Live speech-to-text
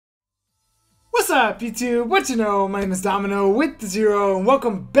What's up, YouTube? What you know? My name is Domino with the Zero, and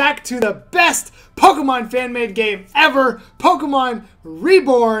welcome back to the best Pokemon fan-made game ever. Pokemon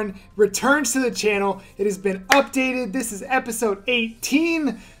Reborn returns to the channel. It has been updated. This is episode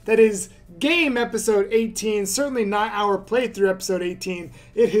 18. That is game episode 18. Certainly not our playthrough episode 18.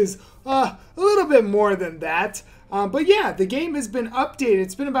 It is a little bit more than that. But yeah, the game has been updated.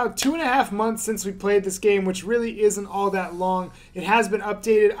 It's been about 2.5 months since we played this game, which really isn't all that long. It has been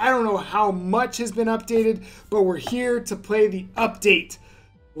updated. I don't know how much has been updated, but we're here to play the update.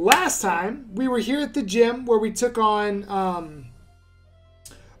 Last time, we were here at the gym where we took on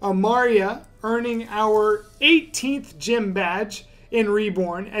Amaria, earning our 18th gym badge in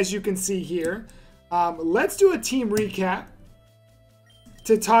Reborn, as you can see here. Let's do a team recap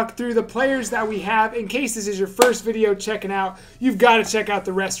to talk through the players that we have. In case this is your first video checking out, you've got to check out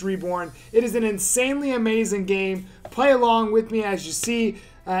the rest Reborn. It is an insanely amazing game. Play along with me as you see.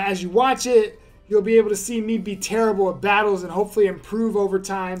 As you watch it, you'll be able to see me be terrible at battles and hopefully improve over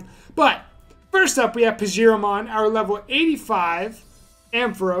time. But first up, we have Pidgeotto, our level 85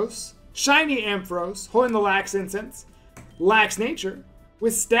 Ampharos, Shiny Ampharos, holding the Lax Incense, Lax Nature,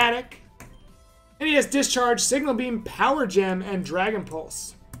 with Static, and he has Discharge, Signal Beam, Power Gem, and Dragon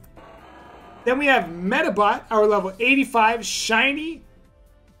Pulse. Then we have Metabot, our level 85 Shiny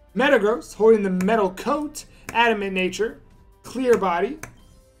Metagross, holding the Metal Coat, Adamant Nature, Clear Body,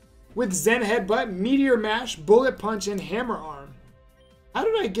 with Zen Headbutt, Meteor Mash, Bullet Punch, and Hammer Arm. How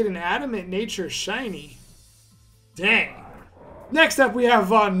did I get an Adamant Nature Shiny? Dang. Next up we have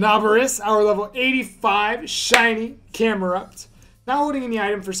Nabaris, our level 85 Shiny Camerupt. Not holding any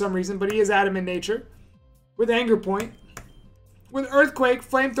item for some reason, but he is Adamant Nature. With Anger Point. With Earthquake,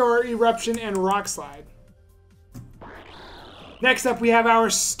 Flamethrower, Eruption, and Rock Slide. Next up we have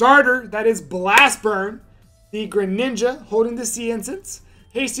our starter, that is Blast Burn. The Greninja, holding the Sea Incense.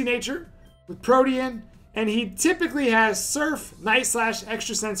 Hasty Nature, with Protean. And he typically has Surf, Night Slash,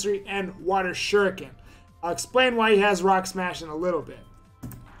 Extra Sensory, and Water Shuriken. I'll explain why he has Rock Smash in a little bit.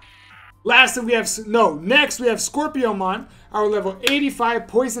 Next we have Scorpiomon, our level 85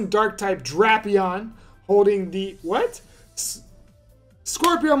 Poison Dark type Drapion, holding the,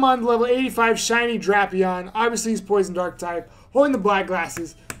 Scorpiomon, level 85 Shiny Drapion, obviously he's Poison Dark type, holding the Black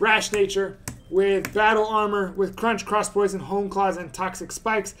Glasses, Rash Nature, with Battle Armor, with Crunch, Cross Poison, Home Claws, and Toxic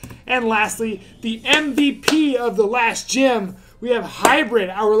Spikes. And lastly, the MVP of the last gym, we have Hybrid,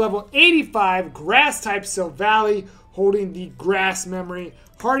 our level 85 Grass type Silvally, holding the Grass Memory,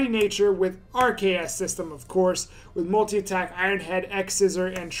 Hardy Nature with RKS system, of course, with multi-attack, Iron Head, X Scissor,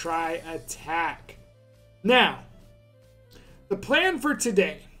 and Tri-Attack. Now, the plan for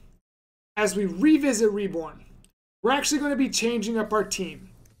today, as we revisit Reborn, we're actually going to be changing up our team.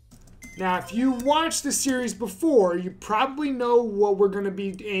 Now, if you watched the series before, you probably know what we're going to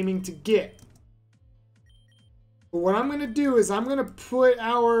be aiming to get. But what I'm going to do is I'm going to put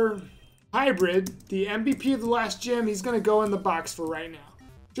our Hybrid, the MVP of the last gym, he's going to go in the box for right now.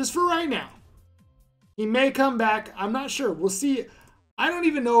 Just for right now. He may come back. I'm not sure. We'll see. I don't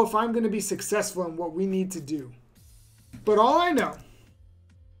even know if I'm going to be successful in what we need to do. But all I know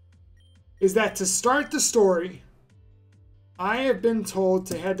is that to start the story, I have been told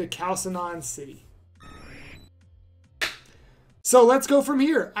to head to Calcinon City. So let's go from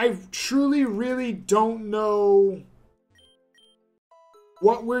here. I truly, really don't know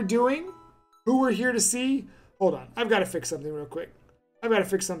what we're doing, who we're here to see. Hold on. I've got to fix something real quick. I've got to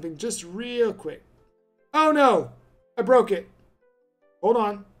fix something just real quick. Oh no! I broke it. Hold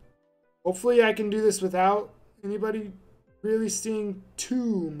on. Hopefully I can do this without anybody really seeing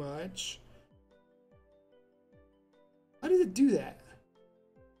too much. How did it do that?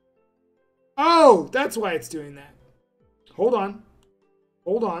 Oh! That's why it's doing that. Hold on.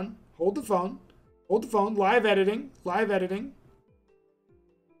 Hold on. Hold the phone. Hold the phone. Live editing. Live editing.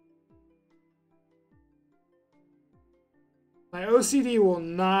 My OCD will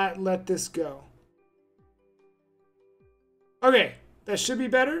not let this go. Okay, that should be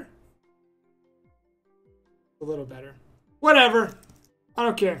better. A little better. Whatever. I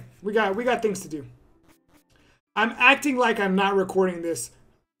don't care. We got things to do. I'm acting like I'm not recording this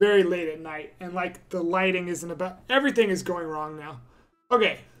very late at night, and like the lighting isn't about. Everything is going wrong now.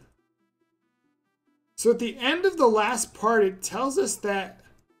 Okay. So at the end of the last part, it tells us that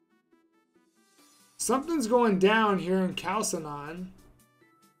something's going down here in Calcinon.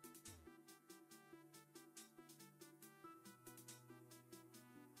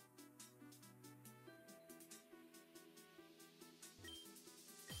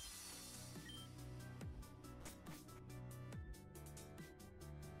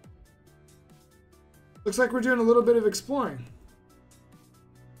 Looks like we're doing a little bit of exploring.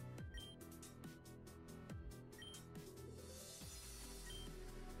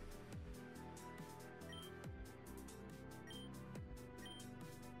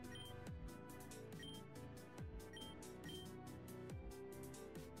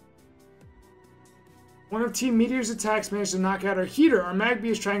 One of Team Meteor's attacks managed to knock out our heater. Our Magby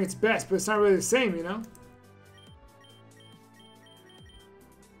is trying its best, but it's not really the same, you know?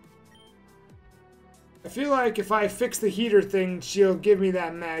 I feel like if I fix the heater thing, she'll give me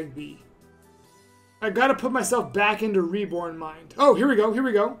that Magby. I gotta put myself back into Reborn mind. Oh, here we go, here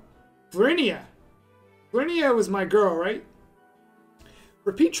we go. Florinia. Florinia was my girl, right?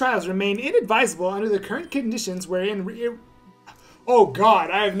 Repeat trials remain inadvisable under the current conditions wherein... Oh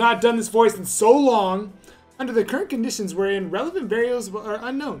god, I have not done this voice in so long. Under the current conditions wherein relevant variables are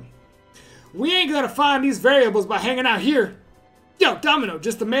unknown. We ain't gonna find these variables by hanging out here. Yo, Domino,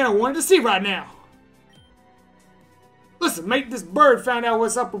 just the man I wanted to see right now. Listen, mate, this bird found out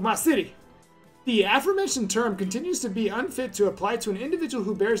what's up with my city. The aforementioned term continues to be unfit to apply to an individual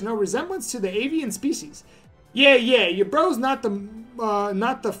who bears no resemblance to the avian species. Yeah, your bro's not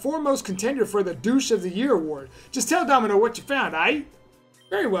the foremost contender for the Douche of the Year award. Just tell Domino what you found, aight?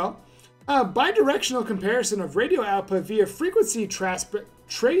 Very well. A bidirectional comparison of radio output via frequency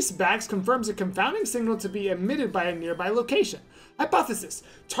tracebacks confirms a confounding signal to be emitted by a nearby location. Hypothesis.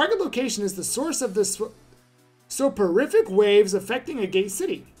 Target location is the source of the soporific waves affecting a gate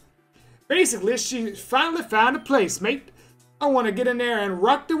city. Basically, she finally found a place, mate. I want to get in there and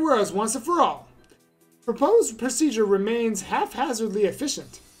rock the worlds once and for all. Proposed procedure remains haphazardly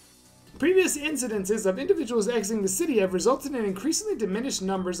efficient. Previous incidences of individuals exiting the city have resulted in increasingly diminished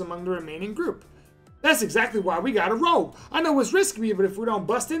numbers among the remaining group. That's exactly why we gotta roll. I know it's risky, but if we don't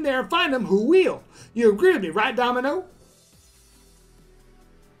bust in there and find them, who will? You agree with me, right, Domino?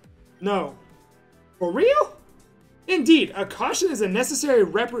 No. For real? Indeed, a caution is a necessary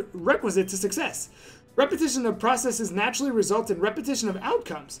requisite to success. Repetition of processes naturally results in repetition of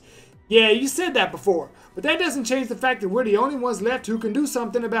outcomes. Yeah, you said that before, but that doesn't change the fact that we're the only ones left who can do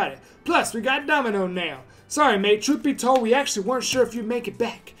something about it. Plus, we got Domino now. Sorry, mate, truth be told, we actually weren't sure if you'd make it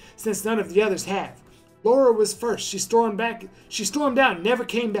back, since none of the others have. Laura was first. She stormed out and never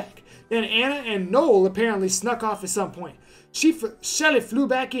came back. Then Anna and Noel apparently snuck off at some point. Shelly flew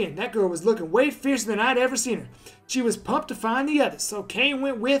back in. That girl was looking way fiercer than I'd ever seen her. She was pumped to find the others, so Kane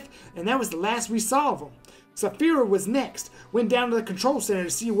went with, and that was the last we saw of them. Saphira was next, went down to the control center to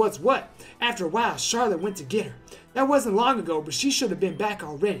see what's what. After a while, Charlotte went to get her. That wasn't long ago, but she should have been back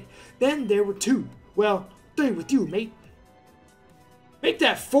already. Then there were 2. Well, 3 with you, mate. Make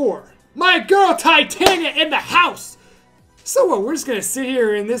that 4. My girl Titania in the house! So what, we're just gonna sit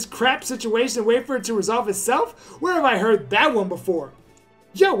here in this crap situation and wait for it to resolve itself? Where have I heard that one before?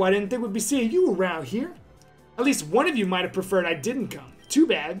 Yo, I didn't think we'd be seeing you around here. At least one of you might have preferred I didn't come. Too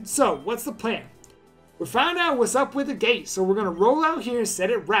bad. So, what's the plan? We found out what's up with the gate, so we're gonna roll out here and set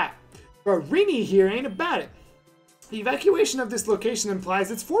it right. But Rini here ain't about it. The evacuation of this location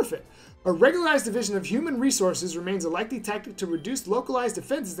implies its forfeit. A regularized division of human resources remains a likely tactic to reduce localized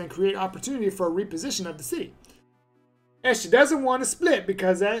defenses and create opportunity for a reposition of the city. And she doesn't want to split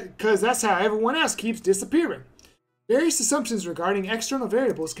because that's how everyone else keeps disappearing. Various assumptions regarding external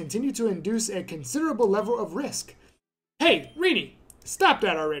variables continue to induce a considerable level of risk. Hey, Rini, stop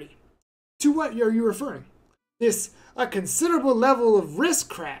that already. To what are you referring? A considerable level of risk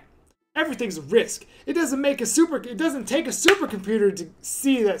crap. Everything's a risk. It doesn't take a supercomputer to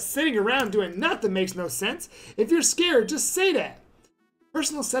see that sitting around doing nothing makes no sense. If you're scared, just say that.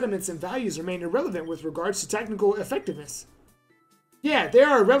 Personal sentiments and values remain irrelevant with regards to technical effectiveness. Yeah, they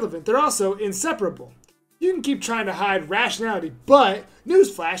are irrelevant. They're also inseparable. You can keep trying to hide rationality, but,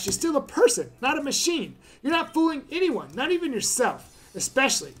 newsflash, you're still a person, not a machine. You're not fooling anyone, not even yourself.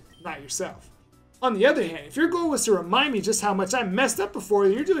 Especially not yourself. On the other hand, if your goal was to remind me just how much I messed up before,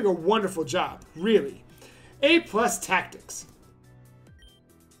 then you're doing a wonderful job. Really. A+ tactics.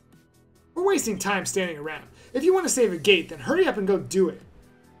 We're wasting time standing around. If you want to save a gate, then hurry up and go do it.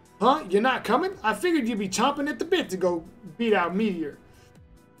 Huh? You're not coming? I figured you'd be chomping at the bit to go beat out Meteor.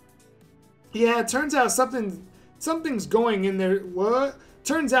 Yeah, it turns out something's going in there. What?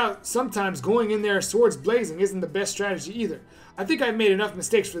 Turns out sometimes going in there swords blazing isn't the best strategy either. I think I've made enough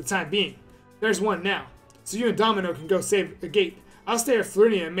mistakes for the time being. There's one now. So you and Domino can go save the gate. I'll stay at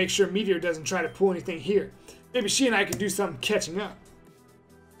Florinia and make sure Meteor doesn't try to pull anything here. Maybe she and I can do some catching up.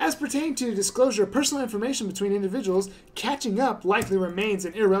 As pertaining to disclosure of personal information between individuals, catching up likely remains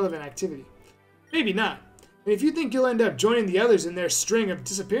an irrelevant activity. Maybe not. And if you think you'll end up joining the others in their string of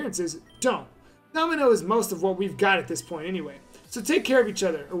disappearances, don't. Domino is most of what we've got at this point anyway. So take care of each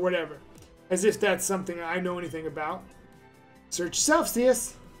other, or whatever. As if that's something I know anything about. Search yourself,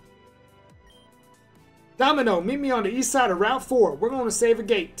 CS. Domino, meet me on the east side of Route 4. We're going to save a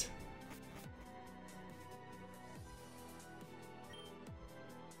gate.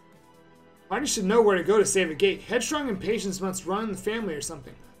 Marty should know where to go to save a gate. Headstrong impatience must run in the family or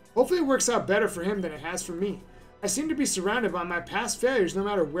something. Hopefully it works out better for him than it has for me. I seem to be surrounded by my past failures no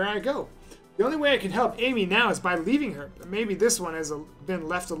matter where I go. The only way I can help Amy now is by leaving her, but maybe this one has been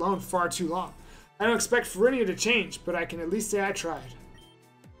left alone far too long. I don't expect Farinia to change, but I can at least say I tried.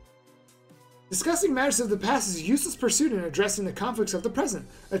 Discussing matters of the past is a useless pursuit in addressing the conflicts of the present.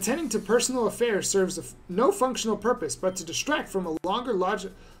 Attending to personal affairs serves no functional purpose but to distract from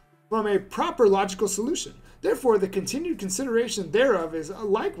a proper logical solution. Therefore, the continued consideration thereof is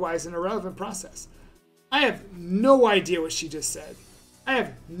likewise an irrelevant process. I have no idea what she just said. I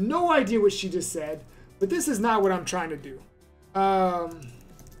have no idea what she just said, but this is not what I'm trying to do.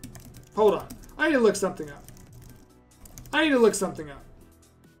 Hold on. I need to look something up. I need to look something up.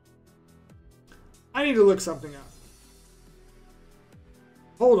 I need to look something up.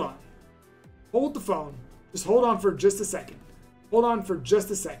 Hold on. Hold the phone. Just hold on for just a second. Hold on for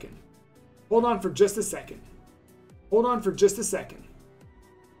just a second. Hold on for just a second. Hold on for just a second.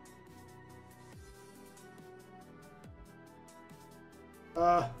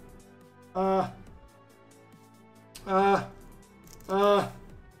 Hold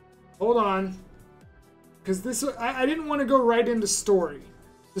on. Because this, I didn't want to go right into story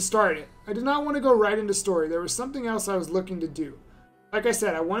to start it. I did not want to go right into story. There was something else I was looking to do. Like I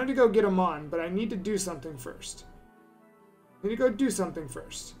said, I wanted to go get them on, but I need to do something first. I need to go do something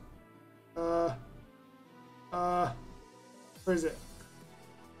first. Where is it?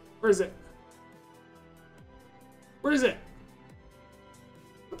 Where is it? Where is it?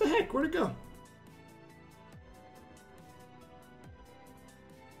 What the heck? Where'd it go?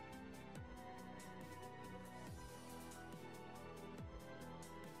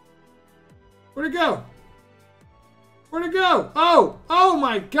 Where'd it go? Where'd it go? Oh! Oh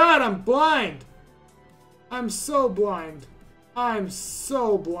my god, I'm blind! I'm so blind. I'm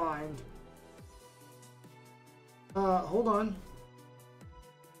so blind. Hold on.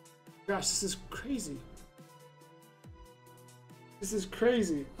 Gosh, this is crazy. This is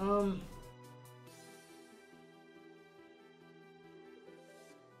crazy. Hold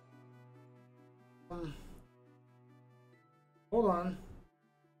on.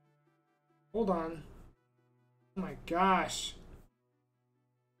 Hold on. Oh my gosh.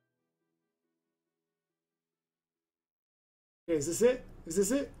 Okay, is this it? Is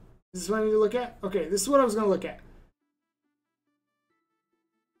this it? Is this what I need to look at? Okay, this is what I was going to look at.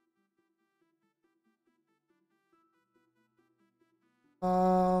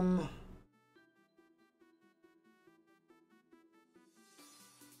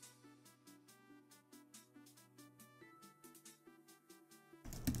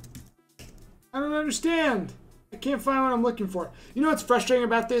 I don't understand. I can't find what I'm looking for. You know what's frustrating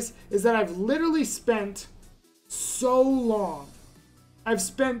about this is that I've literally spent so long. I've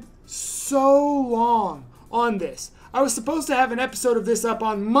spent so long on this. I was supposed to have an episode of this up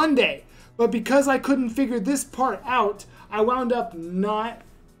on Monday, but because I couldn't figure this part out, I wound up not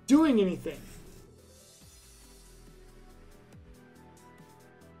doing anything.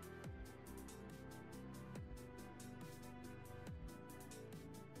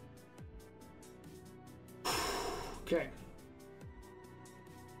 Okay.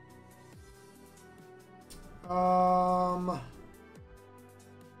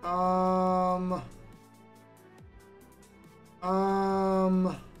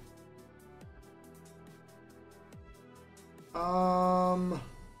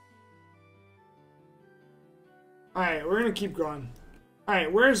 Alright, we're gonna keep going.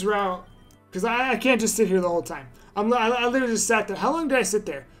 Alright, where's Route? Because I can't just sit here the whole time. I literally just sat there. How long did I sit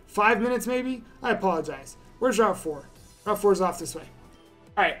there? 5 minutes maybe? I apologize. Where's Route 4? Route 4 is off this way.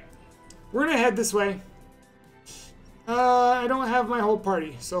 Alright, we're gonna head this way. I don't have my whole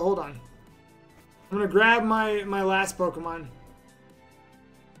party, so hold on. I'm gonna grab my last Pokemon.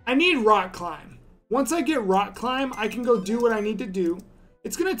 I need Rock Climb. Once I get Rock Climb, I can go do what I need to do.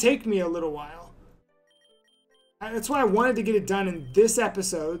 It's gonna take me a little while. That's why I wanted to get it done in this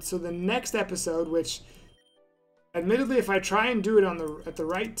episode, so the next episode, which, admittedly, if I try and do it at the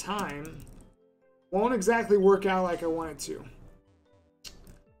right time, won't exactly work out like I want it to.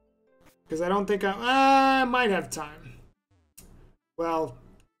 Because I don't think I might have time. Well,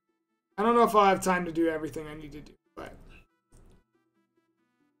 I don't know if I'll have time to do everything I need to do, but...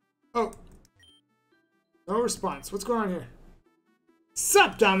 Oh. No response. What's going on here?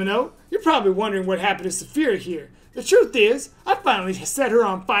 Sup, Domin0? You're probably wondering what happened to Saphira here. The truth is, I finally set her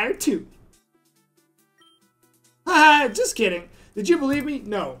on fire too. Haha, just kidding. Did you believe me?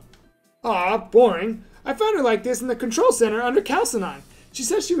 No. Aw, boring. I found her like this in the control center under Calcinon. She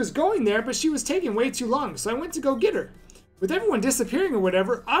said she was going there, but she was taking way too long, so I went to go get her. With everyone disappearing or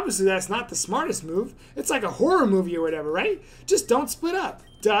whatever, obviously that's not the smartest move. It's like a horror movie or whatever, right? Just don't split up.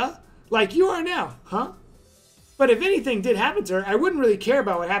 Duh. Like you are now, huh? But if anything did happen to her, I wouldn't really care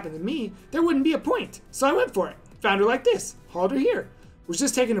about what happened to me. There wouldn't be a point. So I went for it. Found her like this. Hauled her here. Was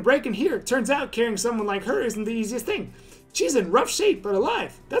just taking a break in here. Turns out carrying someone like her isn't the easiest thing. She's in rough shape, but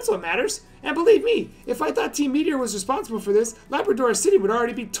alive. That's what matters. And believe me, if I thought Team Meteor was responsible for this, Labrador City would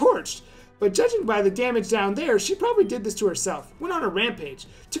already be torched. But judging by the damage down there, she probably did this to herself. Went on a rampage.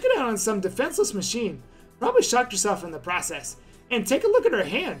 Took it out on some defenseless machine. Probably shocked herself in the process. And take a look at her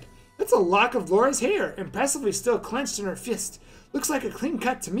hand. That's a lock of Laura's hair, impressively still clenched in her fist. Looks like a clean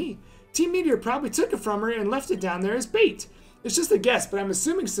cut to me. Team Meteor probably took it from her and left it down there as bait. It's just a guess, but I'm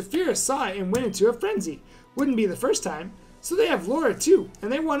assuming Saphira saw it and went into a frenzy. Wouldn't be the first time. So they have Laura too,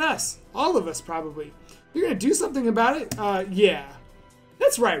 and they want us. All of us, probably. You're gonna do something about it? Yeah.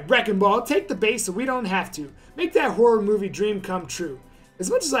 That's right, Wrecking Ball. Take the bait so we don't have to. Make that horror movie dream come true.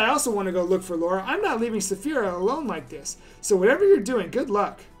 As much as I also want to go look for Laura, I'm not leaving Saphira alone like this. So whatever you're doing, good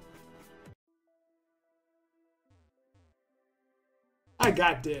luck. I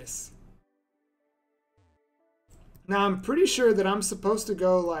got this. Now I'm pretty sure that I'm supposed to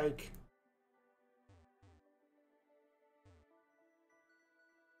go like...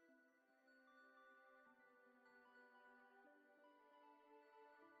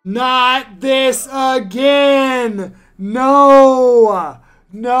 Not this again! No!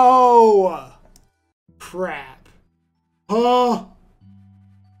 No! Crap. Oh!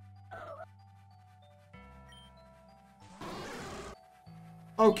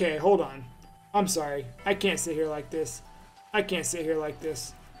 Okay, hold on. I'm sorry. I can't sit here like this. I can't sit here like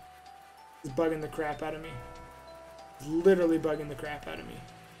this. It's bugging the crap out of me. It's literally bugging the crap out of me.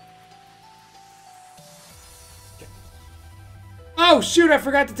 Okay. Oh, shoot, I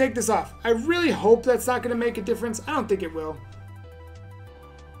forgot to take this off. I really hope that's not going to make a difference. I don't think it will.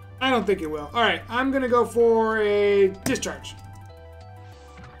 I don't think it will. All right, I'm going to go for a discharge.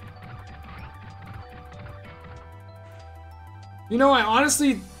 You know, I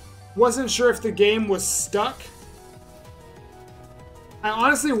honestly wasn't sure if the game was stuck. I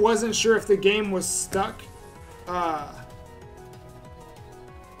honestly wasn't sure if the game was stuck. I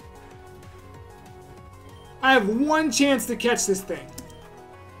have one chance to catch this thing.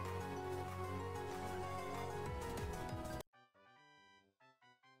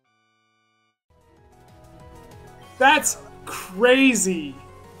 That's crazy.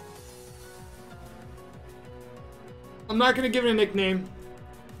 I'm not going to give it a nickname.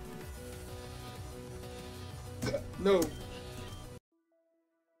 No.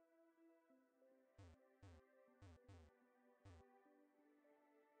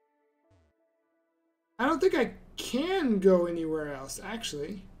 I don't think I can go anywhere else,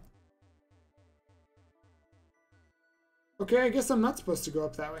 actually. Okay, I guess I'm not supposed to go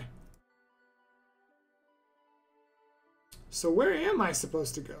up that way. So where am I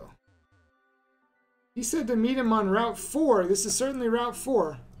supposed to go? He said to meet him on Route 4. This is certainly Route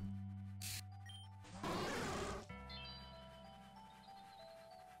 4. I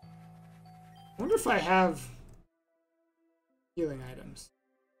wonder if I have healing items.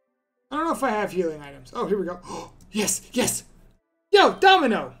 I don't know if I have healing items. Oh, here we go. Oh, yes, yes. Yo,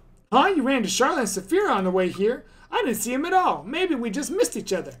 Domin0! Huh? You ran to Charlotte and Saphira on the way here? I didn't see him at all. Maybe we just missed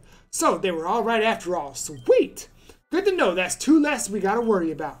each other. So they were all right after all. Sweet. Good to know that's two less we gotta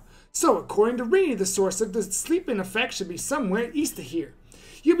worry about. So according to Rini, the source of the sleeping effect should be somewhere east of here.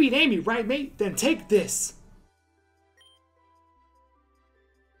 You beat Amy, right, mate? Then take this.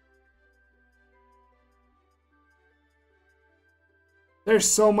 There's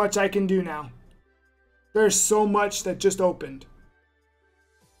so much I can do now. There's so much that just opened.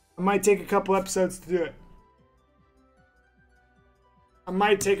 I might take a couple episodes to do it. I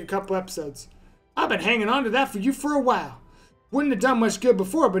might take a couple episodes. I've been hanging on to that for you for a while. Wouldn't have done much good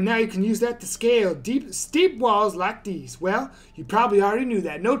before, but now you can use that to scale steep walls like these. Well, you probably already knew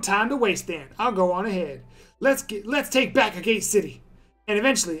that. No time to waste then. I'll go on ahead. Let's take back a Gate City. And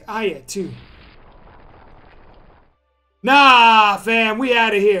eventually, Aya too. Nah, fam, we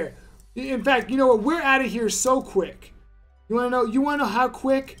out of here. In fact, you know what? We're out of here so quick. You wanna know how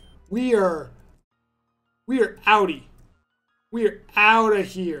quick? We are outie. We are out of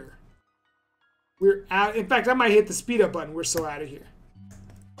here. We're out. In fact, I might hit the speed up button. We're so out of here.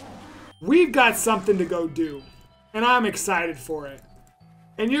 We've got something to go do, and I'm excited for it.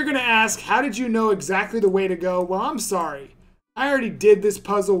 And you're going to ask, how did you know exactly the way to go? Well, I'm sorry. I already did this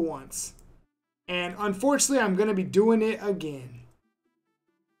puzzle once. And unfortunately, I'm going to be doing it again.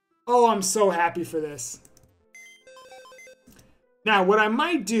 Oh, I'm so happy for this. Now, what I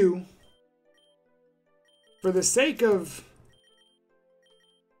might do, for the sake of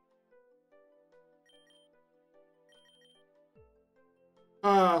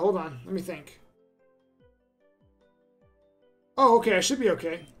Hold on. Let me think. Oh, okay. I should be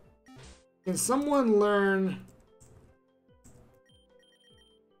okay. Can someone learn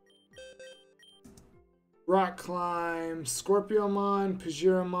Rock Climb, Scorpiomon,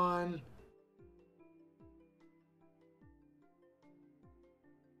 Pajiramon?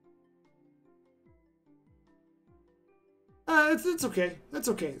 It's okay. That's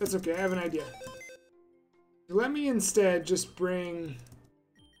okay. That's okay. I have an idea. Let me instead just bring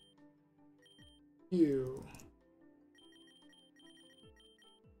you.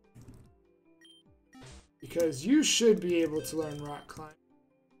 Because you should be able to learn Rock Climb.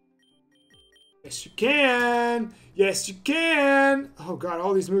 Yes, you can! Yes, you can! Oh god,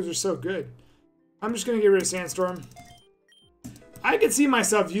 all these moves are so good. I'm just gonna get rid of Sandstorm. I could see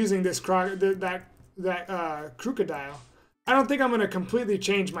myself using this crocodile. I don't think I'm gonna completely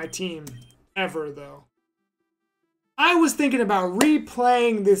change my team ever, though. I was thinking about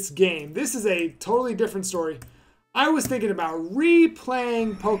replaying this game. This is a totally different story. I was thinking about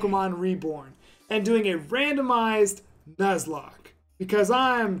replaying Pokemon Reborn and doing a randomized Nuzlocke because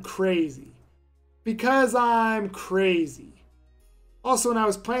I'm crazy. Because I'm crazy. Also, when I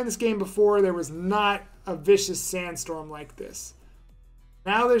was playing this game before, there was not a vicious sandstorm like this.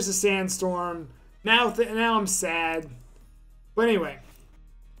 Now there's a sandstorm. Now I'm sad. But anyway,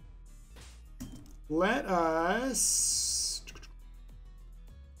 let us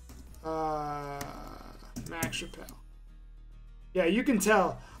Max Repel. Yeah, you can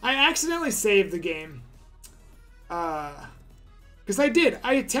tell. I accidentally saved the game. Because I did.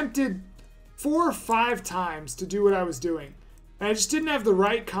 I attempted 4 or 5 times to do what I was doing. And I just didn't have the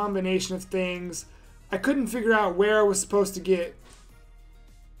right combination of things. I couldn't figure out where I was supposed to get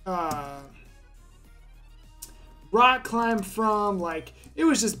Rock Climb from. Like, it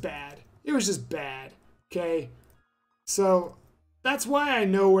was just bad. It was just bad. Okay? So, that's why I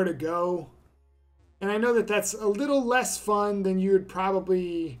know where to go. And I know that that's a little less fun than you would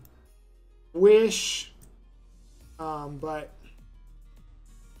probably wish. But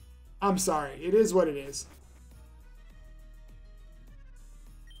I'm sorry. It is what it is.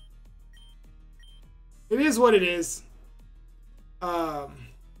 It is what it is.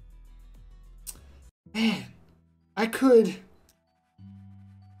 Man, I could.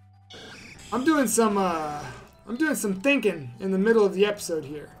 I'm doing some thinking in the middle of the episode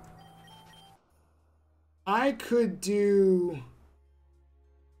here. I could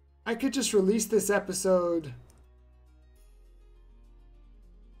just release this episode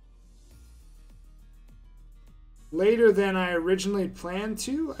later than I originally planned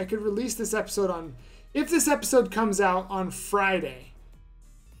to. I could release this episode on, if this episode comes out on Friday.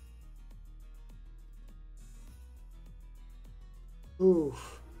 Ooh,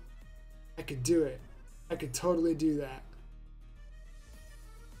 I could do it. I could totally do that.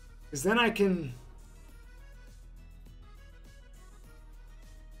 Because then I can...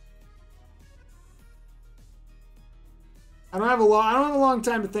 I don't have a long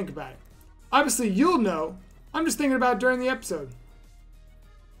time to think about it. Obviously, you'll know. I'm just thinking about it during the episode.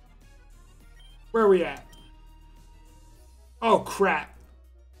 Where are we at? Oh, crap.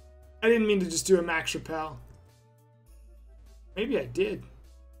 I didn't mean to just do a Max Repel. Maybe I did.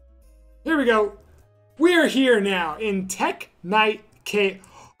 Here we go. We are here now in Tech Night Cave.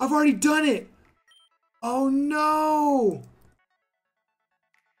 I've already done it. Oh, no.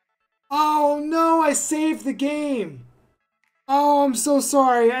 Oh, no. I saved the game. Oh, I'm so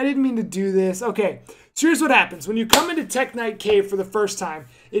sorry. I didn't mean to do this. Okay, so here's what happens. When you come into Tech Night Cave for the first time,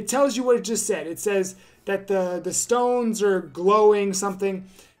 it tells you what it just said. It says that the stones are glowing something.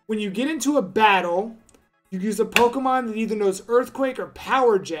 When you get into a battle, you use a Pokemon that either knows Earthquake or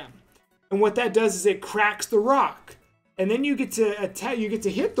Power Gem. And what that does is it cracks the rock. And then you get to attack, you get to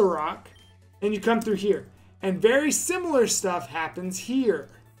hit the rock, and you come through here. And very similar stuff happens here.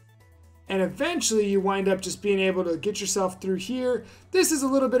 And eventually you wind up just being able to get yourself through here. This is a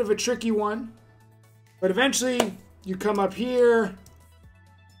little bit of a tricky one. But eventually you come up here.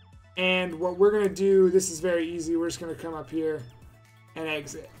 And what we're going to do, this is very easy. We're just going to come up here and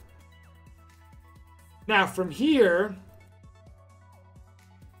exit. Now from here,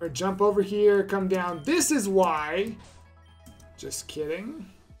 or jump over here, come down. This is why, just kidding.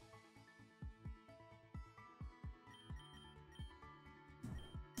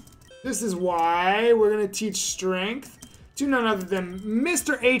 This is why we're going to teach strength to none other than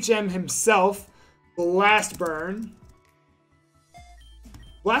Mr. HM himself, Blastburn.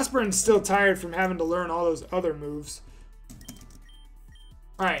 Blastburn's still tired from having to learn all those other moves.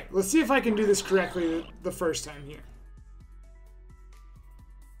 Alright, let's see if I can do this correctly the first time here.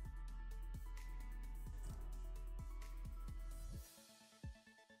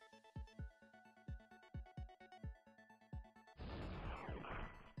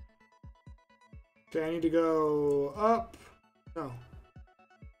 Okay, I need to go up. No.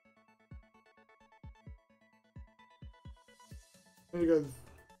 I need to go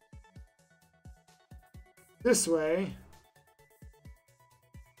this way.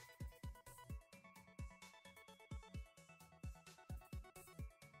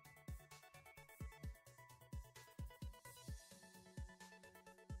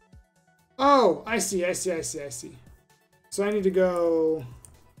 Oh, I see. So I need to go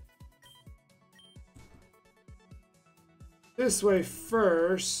this way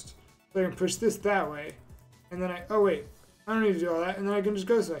first. So I can push this that way. And then oh wait, I don't need to do all that. And then I can just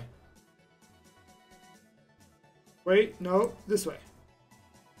go this way. Wait, no, this way.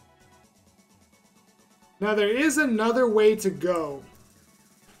 Now there is another way to go.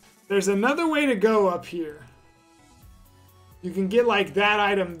 There's another way to go up here. You can get like that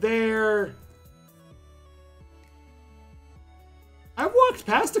item there. I've walked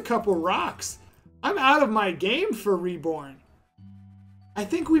past a couple rocks. I'm out of my game for Reborn. I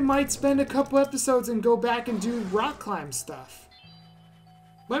think we might spend a couple episodes and go back and do rock climb stuff.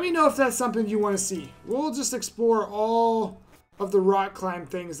 Let me know if that's something you want to see. We'll just explore all of the rock climb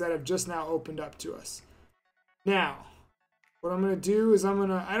things that have just now opened up to us. Now, what I'm going to do is I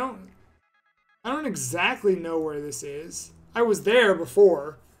don't exactly know where this is. I was there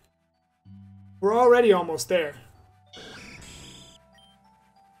before. We're already almost there.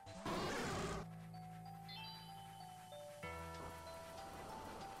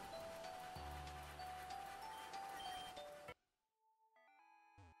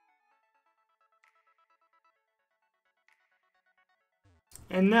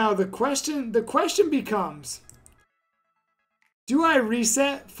 And now the question becomes, do I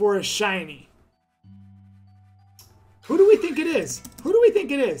reset for a shiny? Who do we think it is? Who do we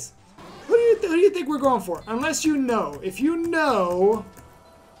think it is? Who do you think we're going for? Unless you know. If you know,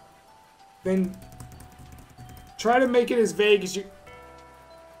 then try to make it as vague as you...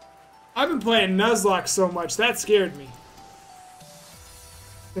 I've been playing Nuzlocke so much, that scared me.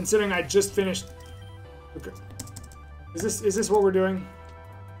 Considering I just finished... Okay. Is this what we're doing?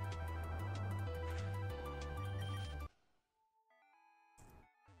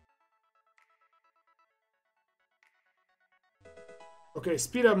 Okay,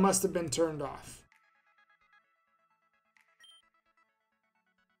 speed up must have been turned off.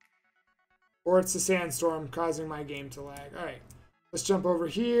 Or it's the sandstorm causing my game to lag. Alright, let's jump over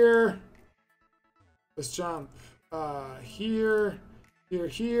here. Let's jump here,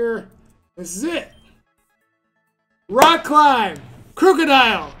 here. This is it. Rock climb!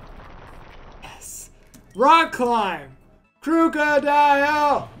 Crocodile! Yes. Rock climb!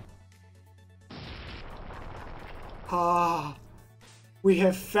 Crocodile! Ah. We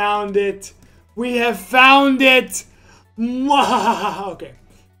have found it. We have found it. Okay.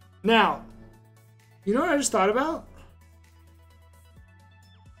 Now, you know what I just thought about?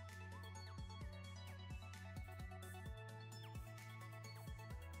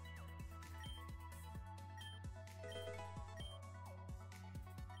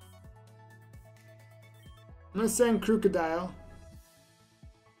 I'm not saying crocodile.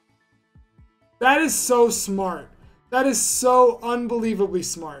 That is so smart. That is so unbelievably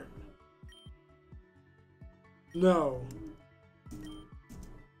smart. No.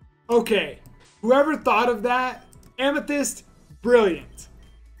 Okay. Whoever thought of that, Amethyst, brilliant.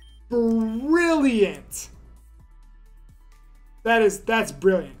 Brilliant. That's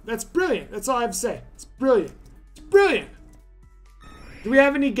brilliant. That's brilliant. That's all I have to say. It's brilliant. It's brilliant. Do we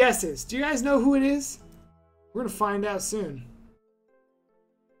have any guesses? Do you guys know who it is? We're going to find out soon.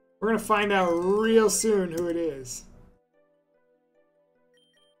 We're going to find out real soon who it is.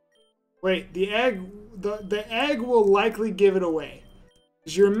 Wait, the egg will likely give it away.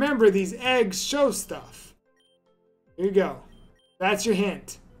 Because you remember, these eggs show stuff. Here you go. That's your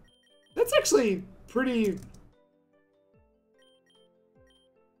hint. That's actually pretty...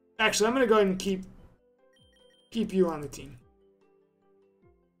 Actually, I'm going to go ahead and keep you on the team.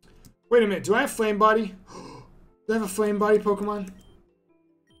 Wait a minute, do I have Flame Body? Do I have a Flame Body Pokemon?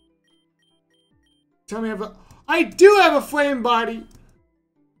 Tell me I have a... I do have a Flame Body!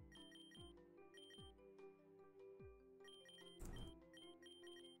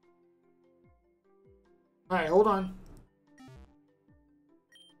 Alright, hold on.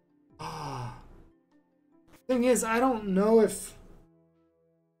 Thing is, I don't know if...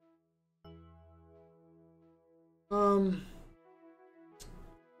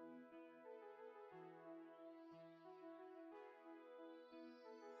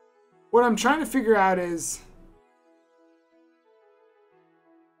 What I'm trying to figure out is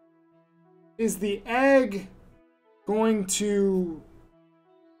the egg going to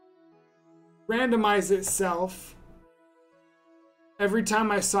randomize itself every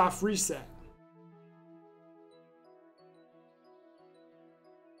time I soft reset.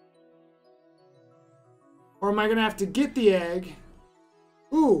 Or am I going to have to get the egg?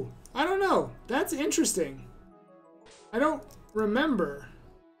 Ooh, I don't know. That's interesting. I don't remember.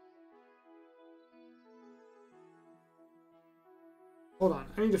 Hold on,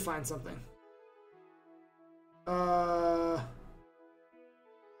 I need to find something. I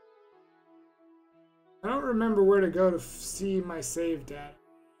don't remember where to go to see my save data.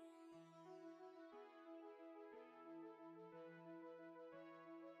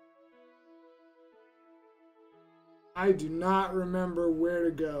 I do not remember where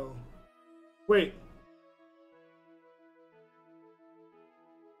to go. Wait.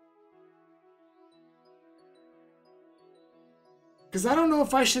 Because I don't know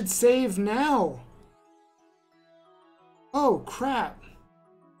if I should save now. Oh, crap.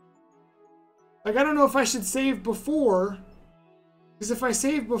 Like, I don't know if I should save before. Because if I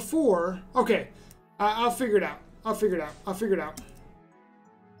save before... Okay. I'll figure it out. I'll figure it out. I'll figure it out.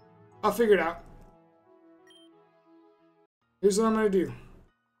 I'll figure it out. Here's what I'm going to do.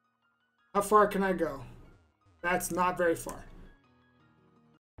 How far can I go? That's not very far.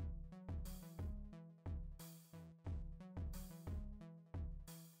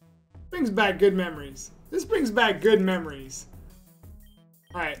 Brings back good memories. This brings back good memories.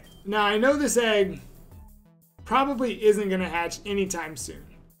 Alright, now I know this egg probably isn't gonna hatch anytime soon.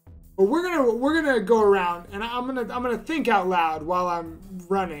 But we're gonna go around and I'm gonna think out loud while I'm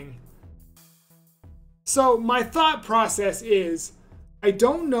running. So my thought process is, I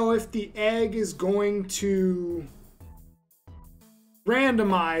don't know if the egg is going to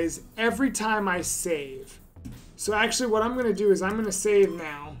randomize every time I save. So actually what I'm gonna do is I'm gonna save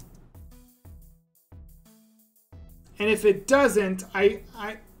now. And if it doesn't,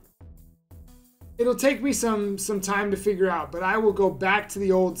 it'll take me some time to figure out, but I will go back to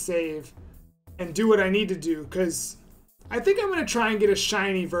the old save and do what I need to do, because I think I'm going to try and get a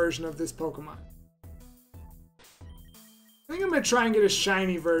shiny version of this Pokemon.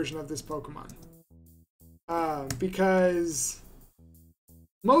 Because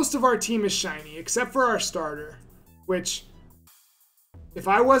most of our team is shiny, except for our starter, which, if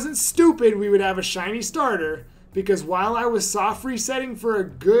I wasn't stupid, we would have a shiny starter. Because while I was soft resetting for a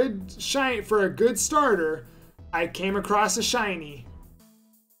good starter, I came across a shiny.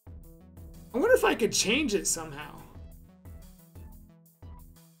 I wonder if I could change it somehow.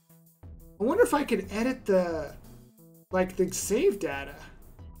 I wonder if I could edit the save data.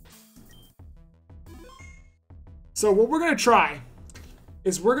 So what we're gonna try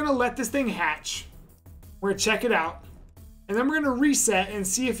is we're gonna let this thing hatch. We're gonna check it out, and then we're gonna reset and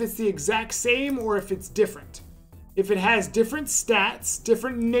see if it's the exact same or if it's different. If it has different stats,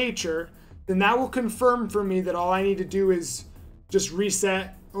 different nature, then that will confirm for me that all I need to do is just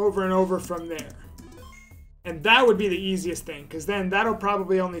reset over and over from there. And that would be the easiest thing, because then that'll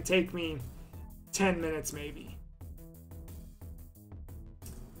probably only take me 10 minutes maybe.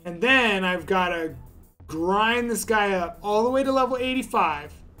 And then I've got to grind this guy up all the way to level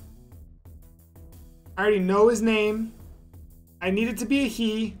 85. I already know his name. I need it to be a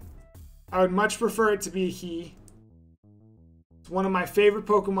he. I would much prefer it to be a he. It's one of my favorite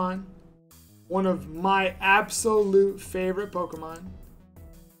Pokemon. One of my absolute favorite Pokemon.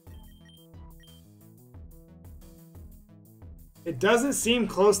 It doesn't seem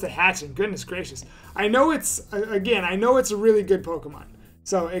close to hatching. Goodness gracious. I know it's, again, I know it's a really good Pokemon.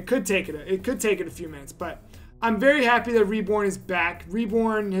 So it could take it a few minutes, but I'm very happy that Reborn is back.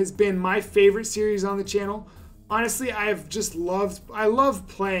 Reborn has been my favorite series on the channel. Honestly, I love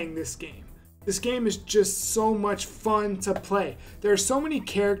playing this game. This game is just so much fun to play. There are so many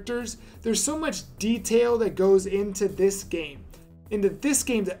characters. There's so much detail that goes into this game.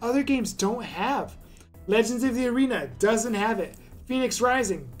 That other games don't have. Legends of the Arena doesn't have it. Phoenix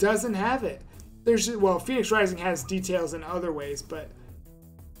Rising doesn't have it. Well, Phoenix Rising has details in other ways, but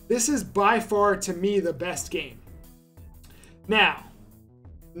this is by far, to me, the best game. Now,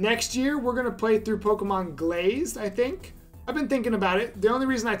 next year, we're going to play through Pokemon Glazed, I think. I've been thinking about it. The only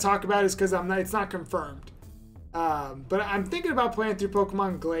reason I talk about it is because it's not confirmed. But I'm thinking about playing through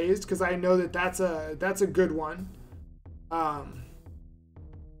Pokemon Glazed because I know that that's a good one.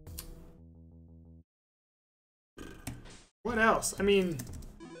 What else? I mean,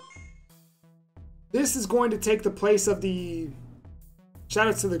 this is going to take the place of the...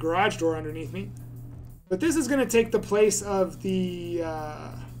 Shoutouts to the garage door underneath me. But this is going to take the place of the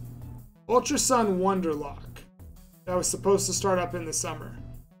Ultra Sun Wonderlock that was supposed to start up in the summer.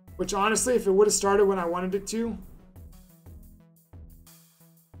 Which honestly, if it would have started when I wanted it to,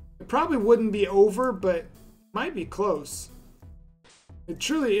 it probably wouldn't be over, but might be close. It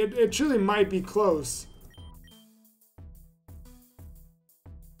truly might be close.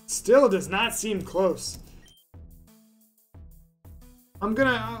 Still does not seem close. We're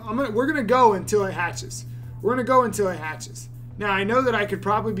gonna go until it hatches. We're gonna go until it hatches. Now I know that I could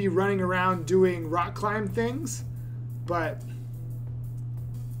probably be running around doing rock climb things, but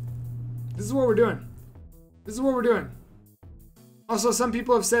this is what we're doing. This is what we're doing. Also, some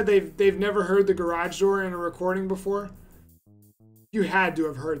people have said they've never heard the garage door in a recording before. You had to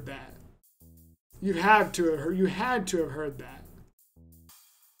have heard that. You had to have heard that.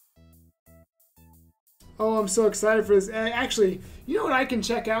 Oh, I'm so excited for this. Actually, you know what I can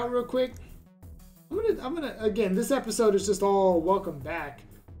check out real quick? I'm gonna again, this episode is just all welcome back.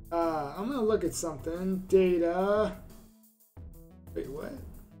 I'm gonna look at something. Data. Wait, what?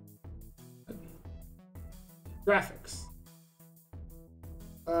 Graphics.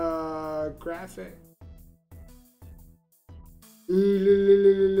 Graphic.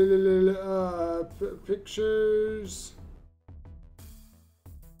 Pictures.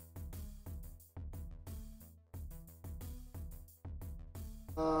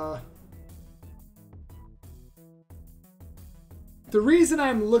 The reason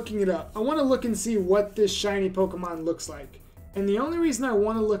I'm looking it up, I want to look and see what this shiny Pokemon looks like. And the only reason I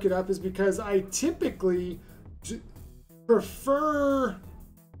want to look it up is because I typically prefer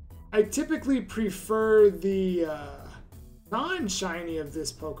the non-shiny of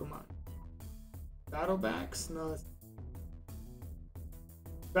this Pokemon. Battlebacks? No.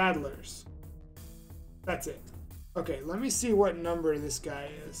 Battlers. That's it. Okay, let me see what number this guy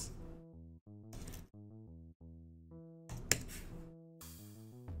is.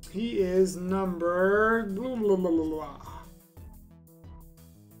 He is number... Blah, blah, blah, blah, blah.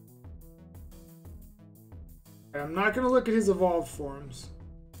 I'm not going to look at his evolved forms.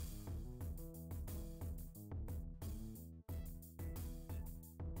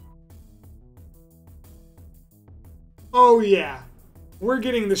 Oh yeah, we're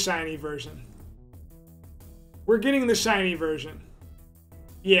getting the shiny version. We're getting the shiny version.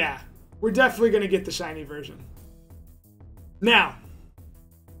 Yeah, we're definitely going to get the shiny version. Now,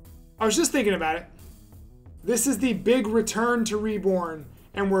 I was just thinking about it. This is the big return to Reborn,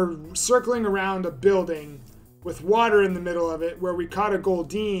 and we're circling around a building with water in the middle of it where we caught a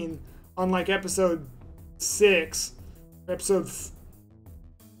Goldeen on like episode 6, episode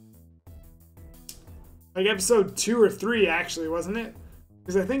 2 or 3 actually, wasn't it?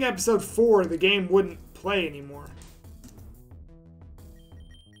 Because I think episode 4 the game wouldn't play anymore.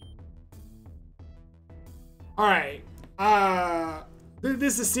 Alright,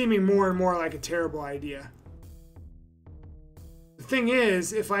 this is seeming more and more like a terrible idea. The thing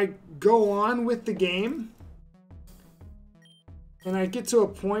is, if I go on with the game and I get to a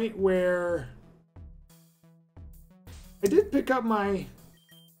point where I did pick up my...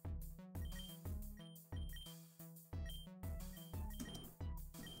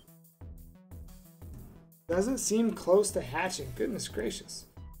 Doesn't seem close to hatching. Goodness gracious.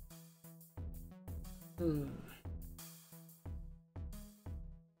 I'm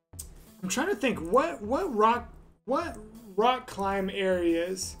trying to think what rock climb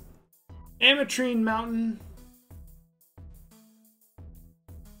areas. Ametrine Mountain.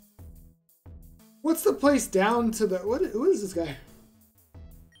 What's the place down to the what is this guy?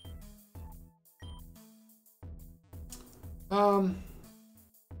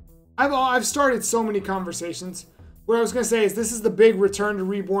 I've started so many conversations. What I was going to say is this is the big Return to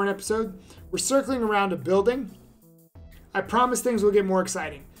Reborn episode. We're circling around a building. I promise things will get more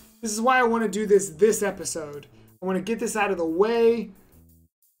exciting. This is why I want to do this episode. I want to get this out of the way.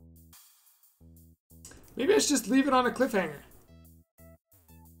 Maybe I should just leave it on a cliffhanger.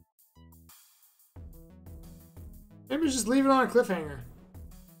 Maybe just leave it on a cliffhanger.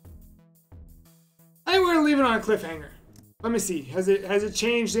 I think we're going to leave it on a cliffhanger. Let me see. Has it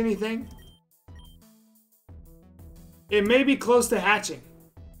changed anything? It may be close to hatching.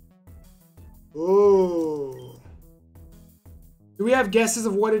 Oh. Do we have guesses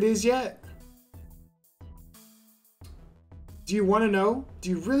of what it is yet? Do you want to know?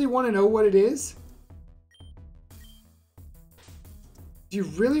 Do you really want to know what it is? Do you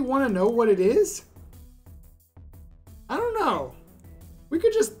really want to know what it is? I don't know. We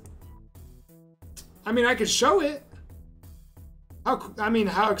could just... I mean, I could show it.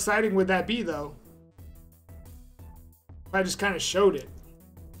 How exciting would that be, though? If I just kind of showed it.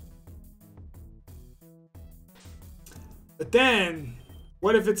 But then,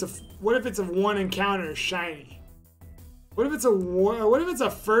 what if it's a one encounter shiny? What if it's a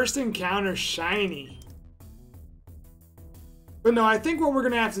first encounter shiny? But no, I think what we're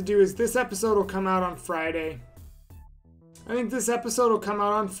going to have to do is this episode will come out on Friday. I think this episode will come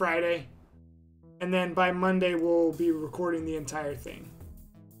out on Friday. And then by Monday, we'll be recording the entire thing.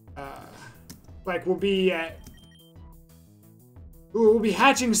 Like, we'll be at... Ooh, we'll be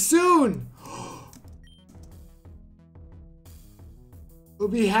hatching soon! We'll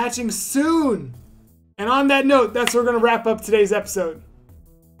be hatching soon! And on that note, that's where we're going to wrap up today's episode.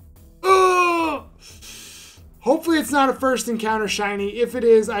 Hopefully it's not a first encounter shiny. If it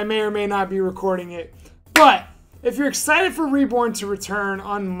is, I may or may not be recording it. But if you're excited for Reborn to return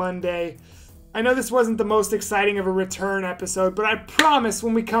on Monday, I know this wasn't the most exciting of a return episode, but I promise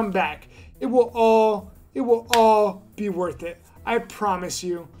when we come back, it will all be worth it. I promise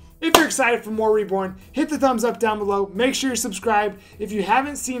you. If you're excited for more Reborn, hit the thumbs up down below. Make sure you're subscribed. If you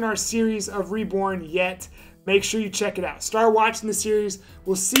haven't seen our series of Reborn yet, make sure you check it out. Start watching the series.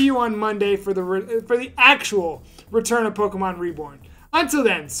 We'll see you on Monday for the actual return of Pokemon Reborn. Until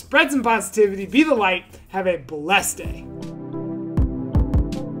then, spread some positivity, be the light, have a blessed day.